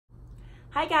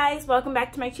Hi guys, welcome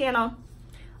back to my channel.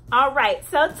 All right,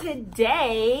 so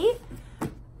today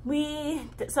I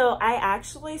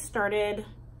actually started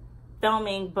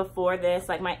filming before this,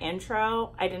 like my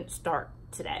intro. I didn't start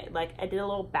today, like I did a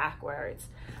little backwards.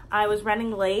 I was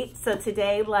running late, so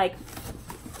today like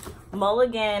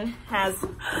Mulligan has,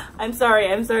 I'm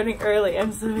sorry, I'm starting early.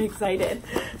 I'm so excited.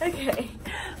 Okay,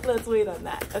 let's wait on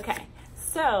that. Okay,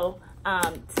 so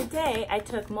today I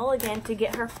took Mulligan to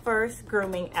get her first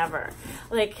grooming ever.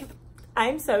 Like,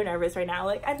 I'm so nervous right now.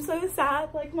 Like, I'm so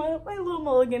sad. Like, my little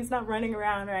Mulligan's not running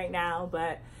around right now,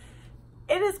 but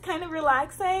it is kind of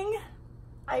relaxing.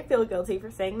 I feel guilty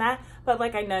for saying that, but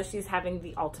like, I know she's having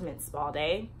the ultimate spa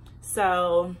day.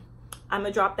 So I'm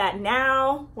gonna drop that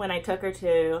now when I took her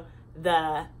to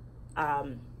the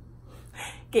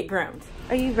get groomed.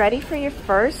 Are you ready for your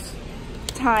first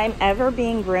time ever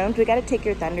being groomed? We got to take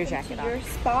your thunder jacket off. Your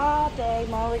spa day,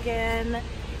 Mulligan.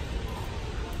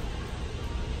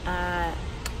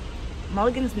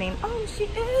 Mulligan's name. Oh, she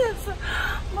is.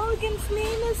 Mulligan's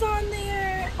name is on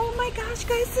there. Oh my gosh,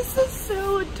 guys, this is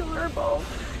so adorable.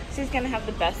 She's gonna have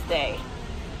the best day.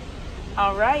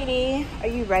 Alrighty, are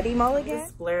you ready, Mulligan?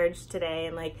 Just splurge today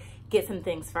and like get some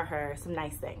things for her, some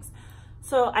nice things.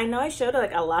 So I know I showed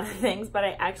like a lot of things, but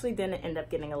I actually didn't end up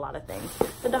getting a lot of things.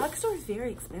 The dog store is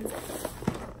very expensive,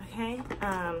 okay?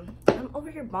 I'm over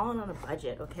here balling on a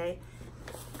budget, okay?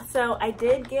 So I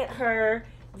did get her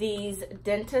these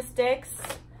dentist sticks.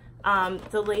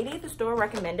 The lady at the store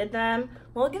recommended them.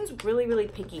 Mulligan's really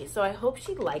picky, so I hope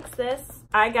she likes this.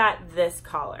 I got this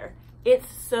collar. It's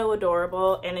so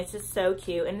adorable and it's just so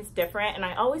cute and it's different, and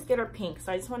I always get her pink,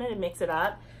 so I just wanted to mix it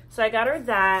up. So I got her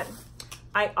that.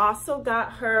 I also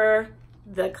got her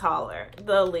the collar,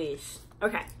 the leash.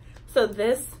 Okay, so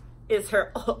this is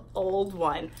her old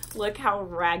one. Look how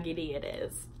raggedy it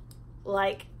is.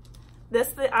 Like,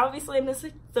 this, obviously I'm just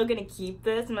still gonna keep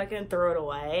this. I'm not gonna throw it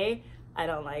away. I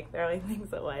don't like throwing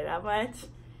things away that much.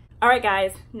 All right,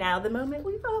 guys, now the moment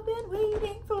we've all been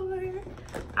waiting for.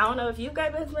 I don't know if you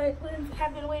guys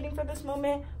have been waiting for this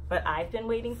moment, but I've been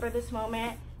waiting for this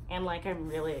moment, and like, I'm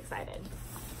really excited.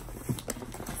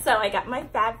 So I got my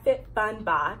Fabfitfun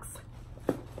box.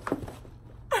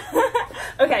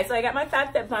 Okay, so I got my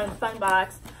Fabfitfun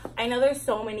box. I know there's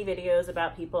so many videos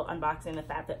about people unboxing the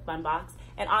Fabfitfun box,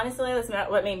 and honestly, that's not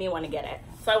what made me want to get it.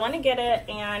 So I want to get it,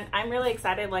 and I'm really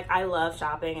excited. Like, I love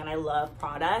shopping and I love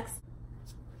products.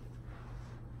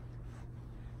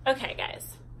 Okay,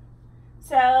 guys.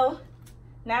 So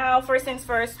now, first things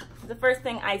first, the first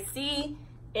thing I see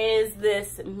is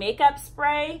this makeup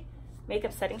spray.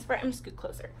 Makeup setting spray. I'm gonna scoot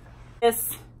closer.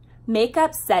 This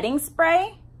makeup setting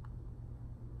spray.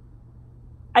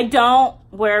 I don't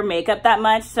wear makeup that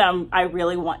much, so I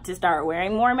really want to start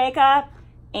wearing more makeup,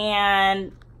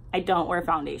 and I don't wear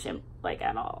foundation like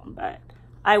at all, but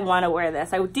I want to wear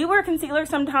this. I do wear concealer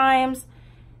sometimes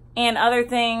and other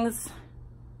things,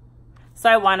 so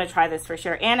I want to try this for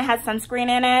sure. And it has sunscreen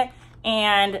in it,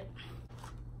 and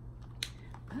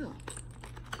ooh,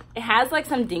 it has like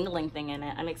some dingling thing in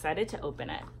it. I'm excited to open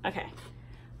it. Okay.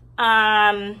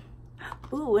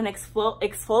 Ooh, an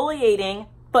exfoliating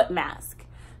foot mask.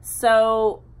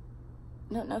 So,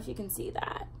 I don't know if you can see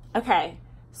that. Okay,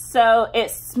 so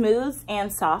it smooths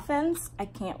and softens. I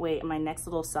can't wait. My next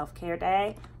little self-care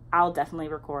day, I'll definitely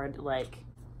record like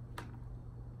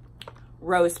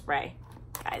rose spray.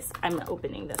 Guys, I'm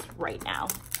opening this right now.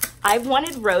 I've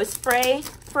wanted rose spray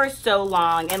for so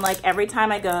long, and like every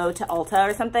time I go to Ulta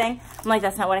or something, I'm like,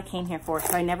 that's not what I came here for,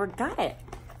 so I never got it.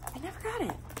 I never got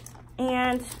it.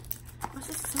 And I was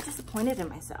just so disappointed in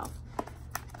myself.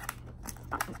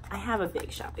 I have a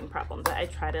big shopping problem that I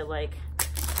try to like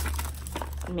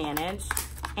manage.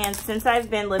 And since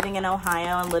I've been living in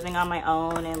Ohio and living on my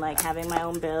own and like having my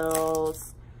own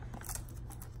bills,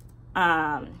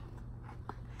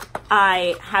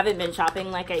 I haven't been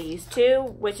shopping like I used to,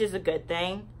 which is a good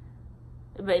thing,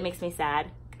 but it makes me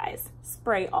sad. Guys,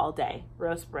 spray all day,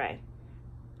 rose spray.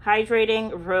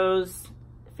 Hydrating rose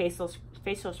facial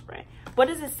spray. What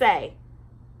does it say?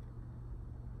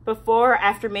 Before or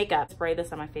after makeup. Spray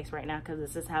this on my face right now because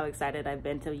this is how excited I've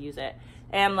been to use it.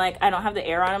 And like, I don't have the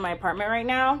air on in my apartment right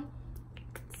now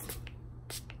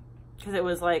because it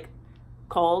was like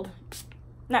cold.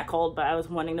 Not cold, but I was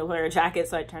wanting to wear a jacket,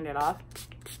 so I turned it off.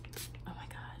 Oh my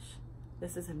gosh,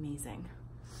 this is amazing.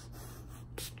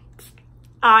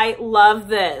 I love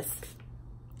this.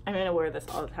 I'm gonna wear this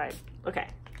all the time. Okay,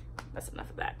 that's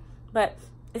enough of that. But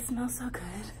it smells so good.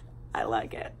 I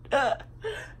like it.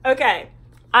 Okay,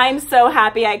 I'm so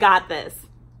happy I got this.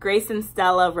 Grace and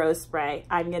Stella Rose Spray.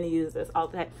 I'm gonna use this all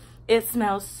the time. It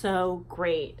smells so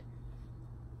great.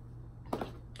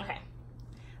 Okay,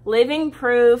 Living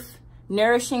Proof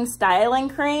Nourishing Styling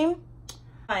Cream.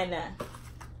 I know.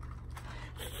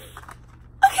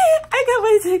 Okay, I got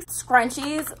my 6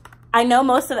 scrunchies. I know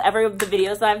most of the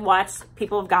videos that I've watched,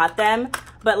 people have got them,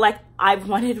 but like I've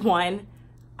wanted one.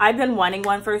 I've been wanting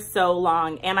one for so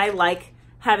long, and I like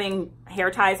having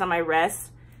hair ties on my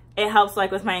wrists. It helps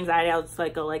like with my anxiety. I'll just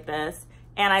like go like this,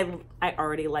 and I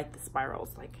already like the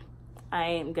spirals. Like I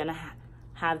am gonna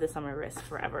have this on my wrist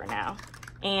forever now.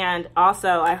 And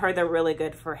also I heard they're really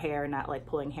good for hair, not like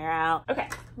pulling hair out. Okay,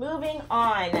 moving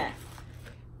on.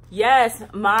 Yes,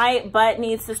 my butt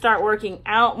needs to start working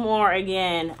out more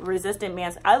again. Resistant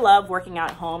bands. I love working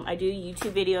out at home. I do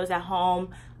YouTube videos at home.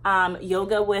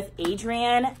 Yoga with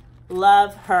Adrienne.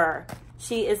 Love her.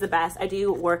 She is the best. I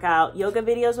do workout yoga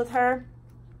videos with her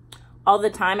all the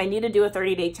time. I need to do a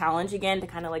 30-day challenge again to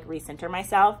kind of like recenter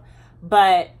myself.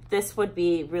 But this would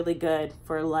be really good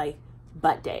for like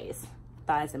butt days.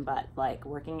 Thighs and butt. Like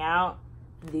working out.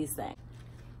 These things.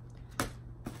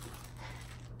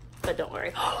 But don't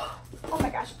worry. Oh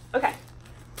my gosh. Okay.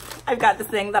 I've got this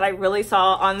thing that I really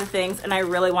saw on the things and I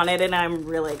really wanted it and I'm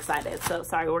really excited. So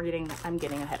sorry, I'm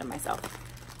getting ahead of myself.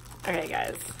 Okay,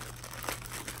 guys.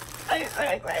 I'm so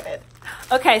excited.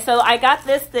 Okay, so I got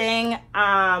this thing.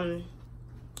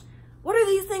 What are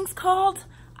these things called?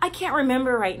 I can't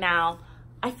remember right now.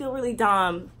 I feel really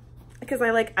dumb because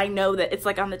I know that it's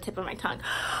like on the tip of my tongue.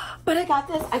 But I got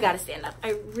this. I gotta stand up.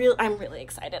 I'm really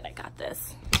excited I got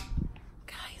this.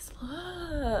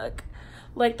 Look,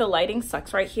 like the lighting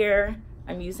sucks right here.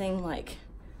 I'm using like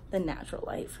the natural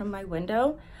light from my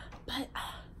window, but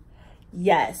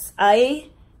yes,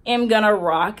 I am gonna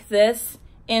rock this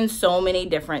in so many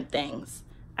different things.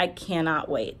 I cannot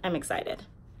wait. I'm excited.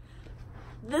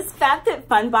 This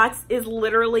Fabfitfun box is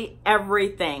literally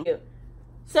everything.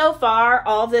 So far,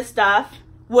 all this stuff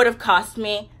would have cost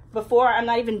me, before, I'm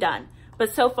not even done,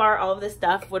 but so far all of this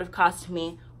stuff would have cost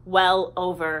me well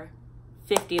over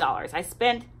 $50. I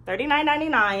spent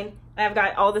 $39.99 and I've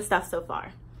got all the stuff so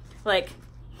far. Like,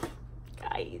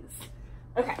 guys.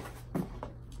 Okay.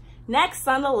 Next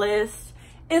on the list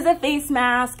is a face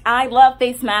mask. I love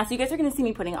face masks. You guys are gonna see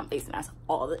me putting on face masks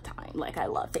all the time. Like, I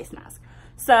love face masks.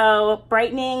 So,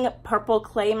 brightening purple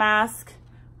clay mask.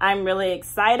 I'm really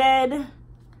excited.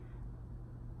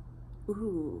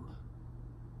 Ooh.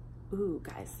 Ooh,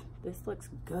 guys, this looks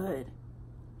good.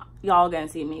 Y'all gonna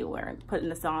see me putting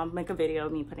this on, make a video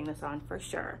of me putting this on for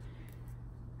sure.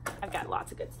 I've got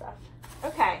lots of good stuff.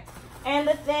 Okay, and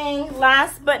the thing,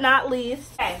 last but not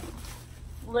least, okay,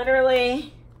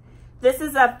 literally, this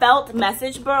is a felt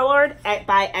message board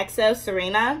by Exo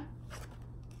Serena.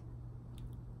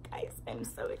 Guys, I'm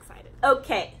so excited.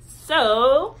 Okay,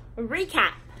 so,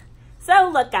 recap. So,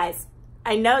 look guys,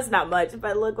 I know it's not much,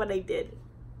 but look what I did.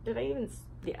 Did I even,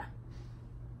 yeah.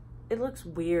 It looks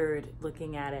weird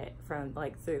looking at it from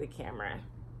like through the camera.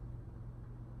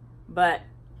 But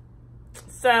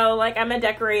so like I'm gonna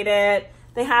decorate it.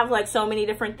 They have like so many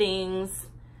different things.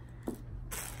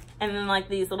 And then like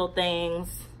these little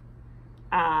things.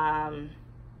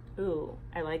 Ooh,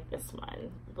 I like this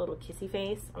one. Little kissy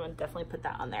face. I'm gonna definitely put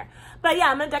that on there. But yeah,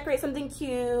 I'm gonna decorate something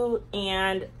cute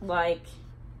and like,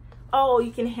 oh,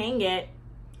 you can hang it.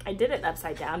 I did it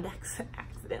upside down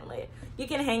accidentally. You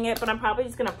can hang it, but I'm probably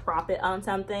just gonna prop it on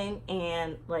something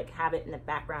and like have it in the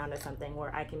background or something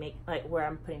where I can make like where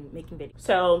I'm making videos.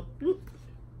 So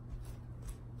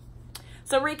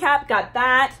recap, got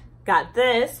that, got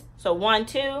this. So 1,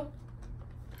 2,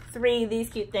 3, these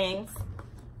cute things.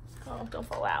 Oh, don't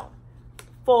fall out.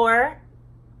 4,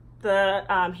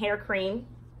 the hair cream.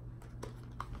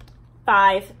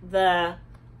 5, the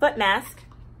foot mask.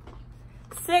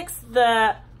 6,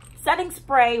 the setting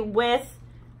spray with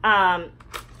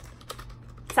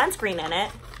sunscreen in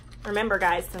it. Remember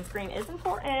guys, sunscreen is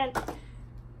important.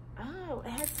 Oh,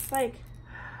 it has this like,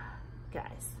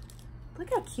 guys, look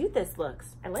how cute this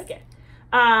looks. I like it.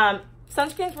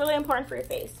 Sunscreen is really important for your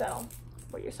face, so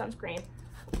wear your sunscreen.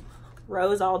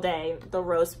 Rose all day, the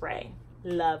rose spray.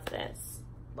 Love this.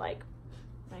 Like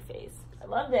my face. I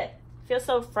loved it. Feels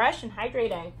so fresh and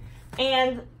hydrating.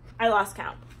 And I lost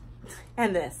count.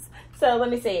 And this. So let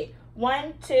me see.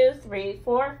 1, 2, 3,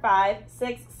 4, 5,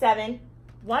 6, 7.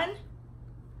 1,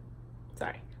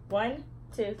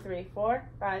 2, 3, 4,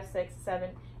 5, 6, 7,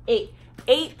 8.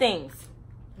 8 things.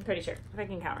 I'm pretty sure, if I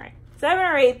can count right. 7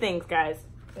 or 8 things, guys.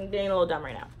 I'm getting a little dumb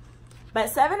right now. But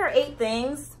 7 or 8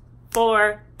 things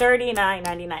for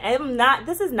 $39.99.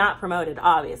 This is not promoted,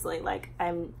 obviously. Like,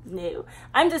 I'm new.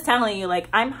 I'm just telling you, like,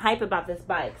 I'm hype about this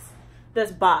box.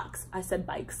 I said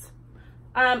bikes.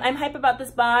 I'm hype about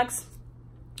this box.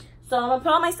 So I'm gonna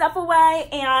put all my stuff away,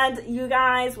 and you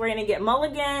guys, we're gonna get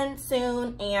Mulligan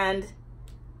soon, and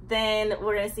then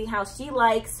we're gonna see how she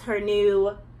likes her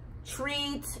new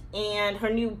treat and her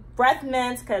new breath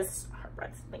mints, because her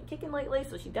breath's been kicking lately,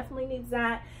 so she definitely needs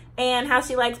that. And how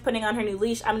she likes putting on her new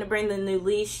leash. I'm gonna bring the new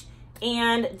leash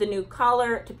and the new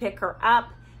collar to pick her up,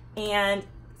 and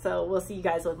so we'll see you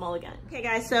guys with Mulligan. Okay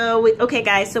guys, so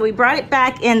we brought it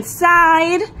back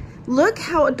inside. Look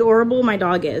how adorable my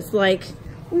dog is. Like,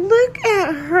 look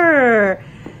at her.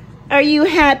 Are you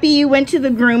happy you went to the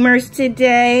groomers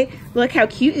today? Look how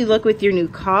cute you look with your new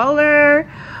collar.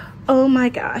 Oh my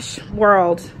gosh,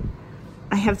 world.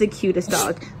 I have the cutest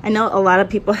dog. I know a lot of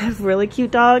people have really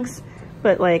cute dogs,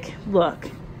 but like, look,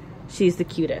 she's the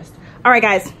cutest. All right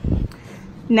guys,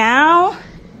 now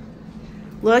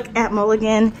look at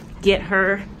Mulligan get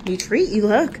her new treat. You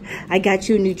look, I got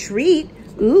you a new treat.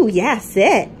 Ooh, yeah,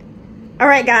 sit. All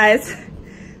right guys,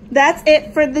 that's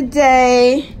it for the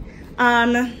day.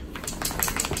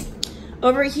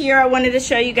 Over here, I wanted to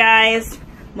show you guys,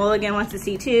 Mulligan wants to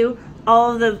see too,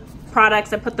 all of the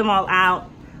products. I put them all out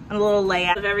on a little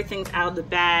layout of everything's out of the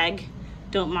bag.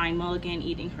 Don't mind Mulligan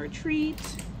eating her treat.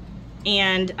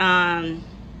 And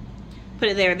put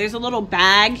it there. There's a little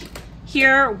bag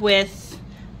here with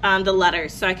the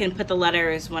letters, so I can put the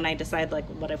letters when I decide like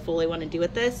what I fully want to do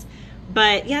with this.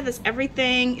 But yeah, that's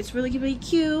everything. It's really, really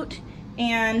cute.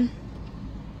 And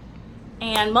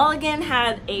Mulligan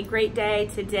had a great day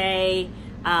today,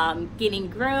 getting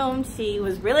groomed. She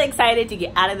was really excited to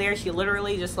get out of there. She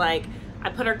literally just like, I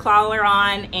put her collar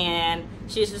on and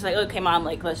she's just like, okay mom,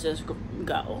 like let's just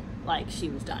go. Like she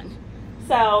was done.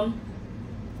 So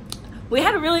we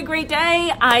had a really great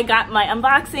day. I got my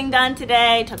unboxing done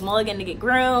today, took Mulligan to get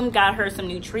groomed, got her some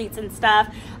new treats and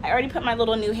stuff. I already put my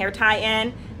little new hair tie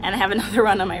in, and I have another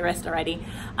one on my wrist already.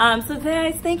 So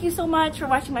guys, thank you so much for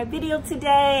watching my video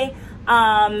today.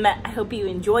 I hope you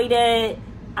enjoyed it.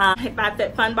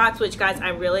 Fabfitfun box, which guys, I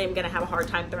really am gonna have a hard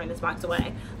time throwing this box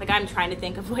away. Like I'm trying to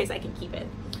think of ways I can keep it.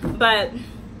 But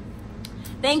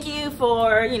thank you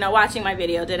for, you know, watching my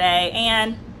video today,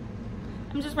 and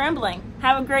I'm just rambling.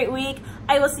 Have a great week.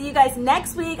 I will see you guys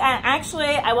next week.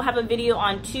 I will have a video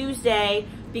on Tuesday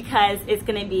because it's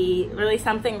gonna be really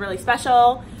something really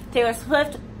special, Taylor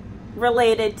Swift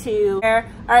related to. All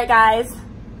right guys,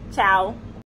 ciao.